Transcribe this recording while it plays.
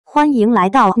欢迎来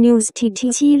到 News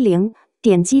TT70，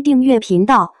点击订阅频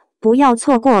道，不要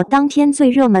错过当天最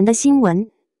热门的新闻。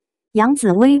杨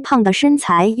紫微胖的身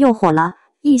材又火了，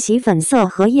一袭粉色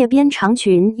荷叶边长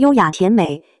裙优雅甜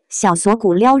美，小锁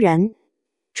骨撩人。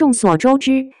众所周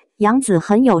知，杨紫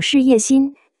很有事业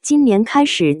心，今年开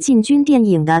始进军电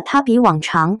影的她比往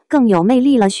常更有魅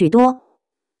力了许多。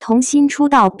童星出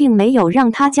道并没有让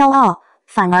她骄傲，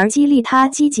反而激励她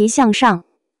积极向上。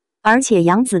而且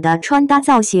杨紫的穿搭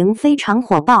造型非常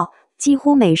火爆，几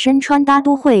乎每身穿搭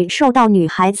都会受到女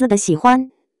孩子的喜欢。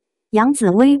杨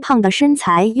紫微胖的身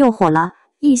材又火了，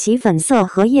一袭粉色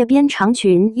荷叶边长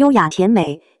裙优雅甜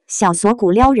美，小锁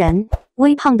骨撩人，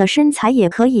微胖的身材也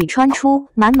可以穿出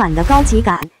满满的高级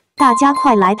感。大家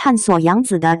快来探索杨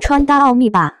紫的穿搭奥秘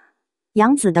吧！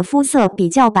杨紫的肤色比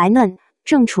较白嫩，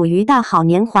正处于大好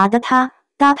年华的她，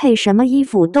搭配什么衣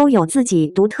服都有自己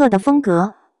独特的风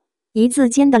格。一字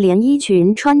肩的连衣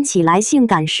裙穿起来性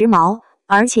感时髦，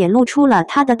而且露出了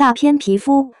她的大片皮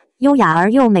肤，优雅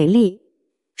而又美丽。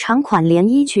长款连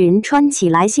衣裙穿起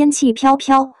来仙气飘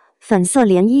飘，粉色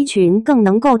连衣裙更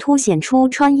能够凸显出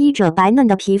穿衣者白嫩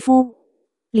的皮肤。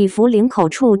礼服领口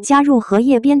处加入荷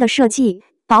叶边的设计，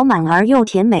饱满而又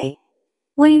甜美。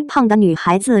微胖的女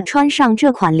孩子穿上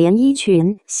这款连衣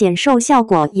裙，显瘦效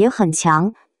果也很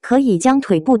强，可以将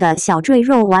腿部的小赘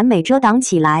肉完美遮挡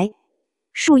起来。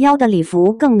束腰的礼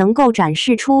服更能够展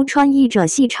示出穿衣者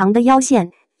细长的腰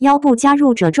线，腰部加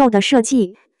入褶皱的设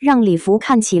计，让礼服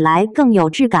看起来更有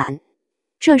质感。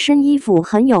这身衣服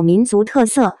很有民族特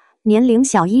色，年龄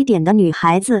小一点的女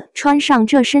孩子穿上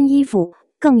这身衣服，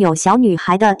更有小女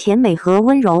孩的甜美和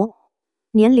温柔。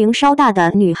年龄稍大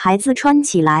的女孩子穿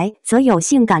起来则有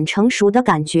性感成熟的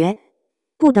感觉。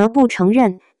不得不承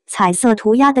认，彩色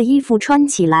涂鸦的衣服穿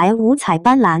起来五彩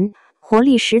斑斓，活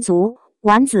力十足。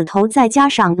丸子头再加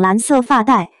上蓝色发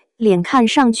带，脸看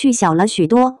上去小了许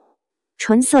多。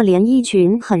纯色连衣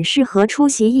裙很适合出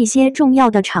席一些重要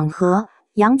的场合。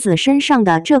杨紫身上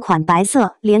的这款白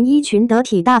色连衣裙得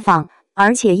体大方，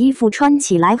而且衣服穿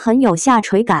起来很有下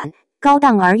垂感，高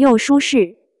档而又舒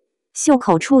适。袖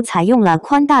口处采用了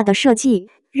宽大的设计，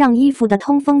让衣服的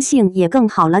通风性也更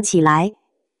好了起来。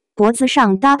脖子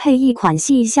上搭配一款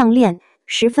细项链，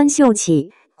十分秀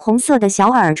气。红色的小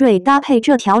耳坠搭配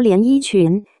这条连衣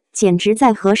裙，简直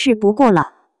再合适不过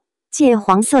了。借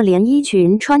黄色连衣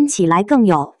裙穿起来更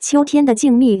有秋天的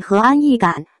静谧和安逸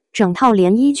感。整套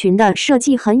连衣裙的设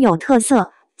计很有特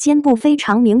色，肩部非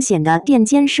常明显的垫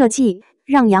肩设计，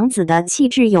让杨紫的气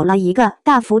质有了一个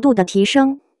大幅度的提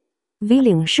升。V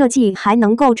领设计还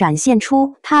能够展现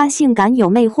出她性感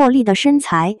有魅惑力的身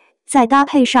材，再搭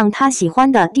配上她喜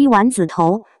欢的低丸子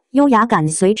头，优雅感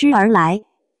随之而来。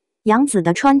杨紫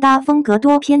的穿搭风格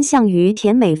多偏向于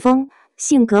甜美风，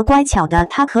性格乖巧的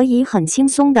她可以很轻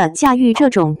松地驾驭这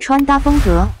种穿搭风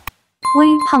格。微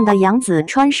胖的杨紫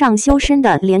穿上修身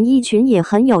的连衣裙也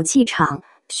很有气场，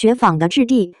雪纺的质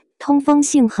地，通风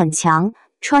性很强，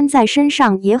穿在身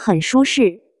上也很舒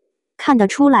适。看得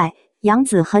出来，杨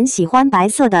紫很喜欢白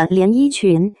色的连衣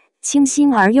裙，清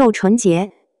新而又纯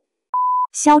洁。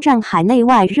肖战海内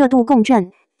外热度共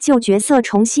振，旧角色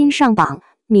重新上榜。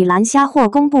米兰虾货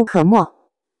功不可没，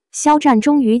肖战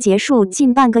终于结束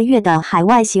近半个月的海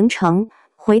外行程，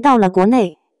回到了国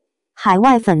内。海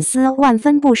外粉丝万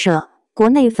分不舍，国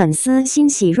内粉丝欣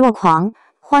喜若狂，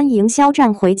欢迎肖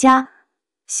战回家。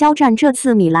肖战这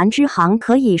次米兰之行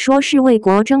可以说是为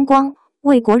国争光，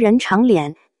为国人长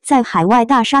脸，在海外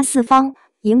大杀四方，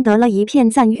赢得了一片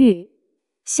赞誉。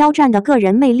肖战的个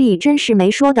人魅力真是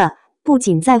没说的，不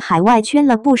仅在海外圈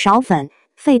了不少粉，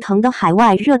沸腾的海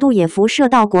外热度也辐射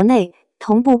到国内，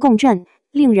同步共振，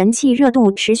令人气热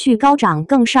度持续高涨，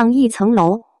更上一层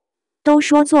楼。都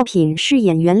说作品是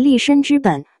演员立身之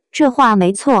本，这话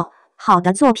没错，好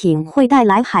的作品会带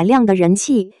来海量的人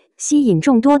气，吸引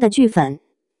众多的剧粉。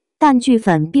但剧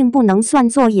粉并不能算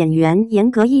作演员严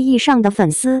格意义上的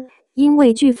粉丝，因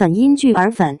为剧粉因剧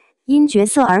而粉，因角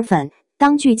色而粉，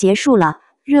当剧结束了，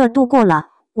热度过了，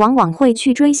往往会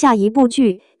去追下一部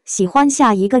剧，喜欢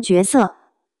下一个角色。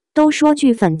都说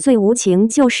剧粉最无情，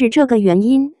就是这个原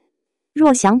因。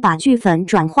若想把剧粉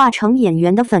转化成演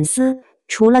员的粉丝，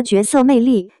除了角色魅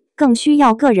力，更需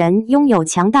要个人拥有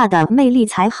强大的魅力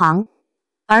才行。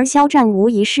而肖战无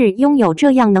疑是拥有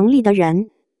这样能力的人。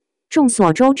众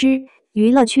所周知，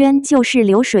娱乐圈就是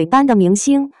流水般的明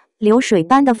星，流水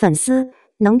般的粉丝，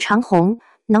能长红、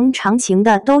能长情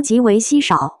的都极为稀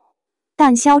少。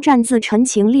但肖战自《陈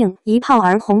情令》一炮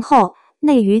而红后，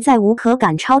内娱再无可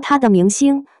赶超他的明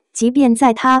星。即便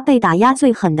在他被打压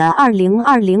最狠的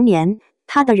2020年，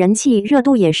他的人气热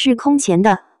度也是空前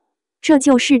的。这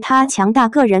就是他强大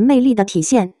个人魅力的体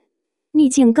现。逆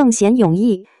境更显勇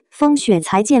毅，风雪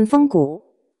才见风骨，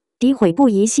诋毁不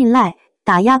宜信赖，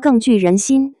打压更惧人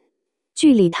心。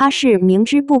剧里他是明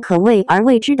知不可为而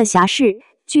为之的侠士，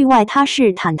剧外他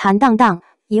是坦坦荡荡、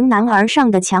迎难而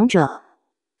上的强者。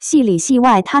戏里戏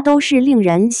外他都是令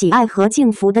人喜爱和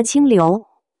敬服的清流。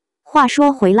话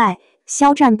说回来，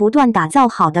肖战不断打造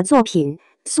好的作品，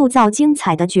塑造精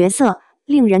彩的角色，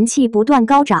令人气不断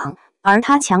高涨，而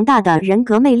他强大的人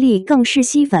格魅力更是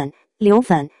吸粉、留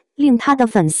粉，令他的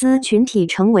粉丝群体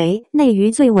成为内娱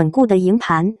最稳固的营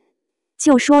盘。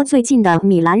就说最近的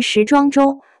米兰时装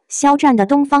周，肖战的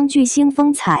东方巨星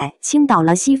风采倾倒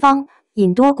了西方，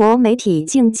引多国媒体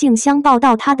竞相报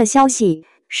道他的消息。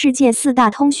世界4大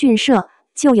通讯社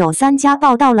就有3家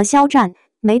报道了肖战，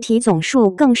媒体总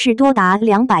数更是多达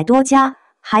200多家，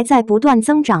还在不断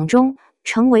增长中，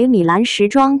成为米兰时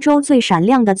装周最闪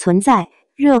亮的存在，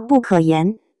热不可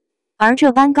言。而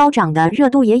这般高涨的热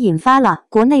度也引发了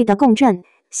国内的共振，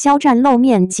肖战露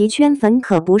面及圈粉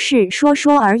可不是说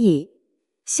说而已。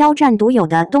肖战独有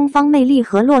的东方魅力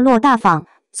和落落大方、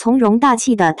从容大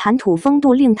气的谈吐风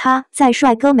度，令他在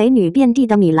帅哥美女遍地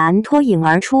的米兰脱颖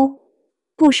而出。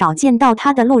不少见到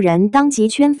他的路人当即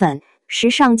圈粉，时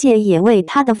尚界也为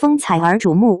他的风采而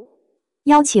瞩目。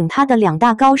邀请他的2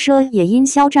大高奢也因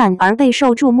肖战而备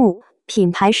受注目，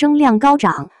品牌声量高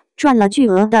涨，赚了巨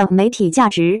额的媒体价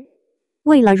值。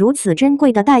为了如此珍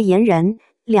贵的代言人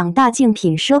，2大精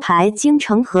品奢牌精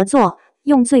诚合作，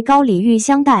用最高礼遇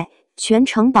相待，全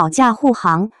程保驾护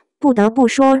航。不得不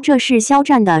说，这是肖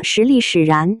战的实力使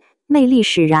然，魅力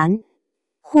使然。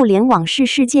互联网是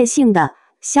世界性的，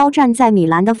肖战在米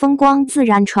兰的风光自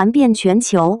然传遍全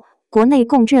球，国内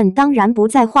共振当然不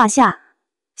在话下。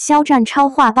肖战超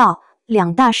话报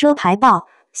，2大奢牌报，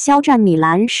肖战米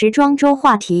兰时装周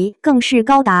话题更是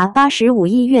高达85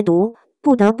亿阅读，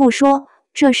不得不说，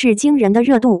这是惊人的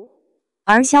热度。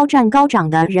而肖战高涨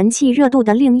的人气热度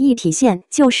的另一体现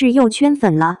就是又圈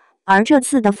粉了，而这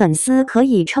次的粉丝可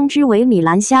以称之为米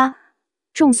兰虾。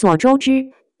众所周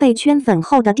知，被圈粉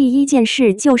后的第一件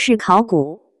事就是考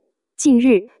古。近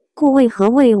日，顾魏和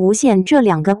魏无羡这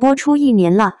2个播出几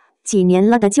年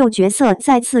了的旧角色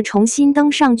再次重新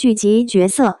登上剧集角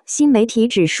色新媒体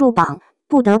指数榜。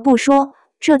不得不说，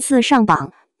这次上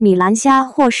榜，米兰虾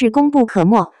或是功不可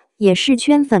没，也是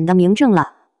圈粉的明证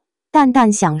了。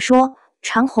但想说，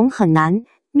长红很难，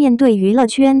面对娱乐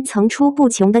圈层出不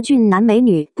穷的俊男美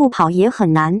女，不跑也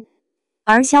很难。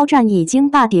而肖战已经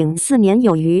霸顶4年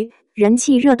有余，人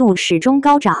气热度始终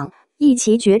高涨，一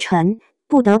骑绝尘。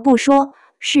不得不说，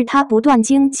是他不断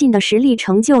精进的实力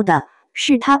成就的，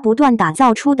是他不断打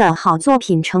造出的好作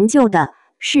品成就的，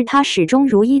是他始终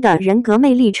如一的人格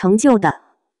魅力成就的。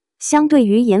相对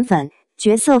于颜粉、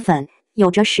角色粉有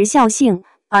着时效性，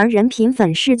而人品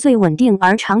粉是最稳定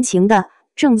而长情的。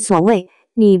正所谓，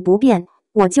你不变，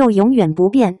我就永远不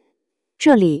变。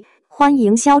这里欢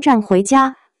迎肖战回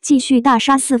家，继续大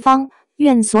杀四方，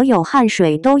愿所有汗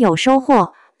水都有收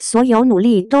获，所有努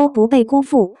力都不被辜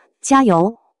负。加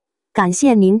油！感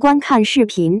谢您观看视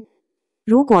频。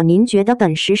如果您觉得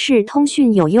本时事通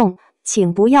讯有用，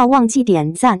请不要忘记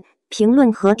点赞、评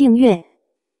论和订阅。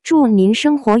祝您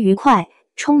生活愉快，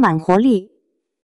充满活力！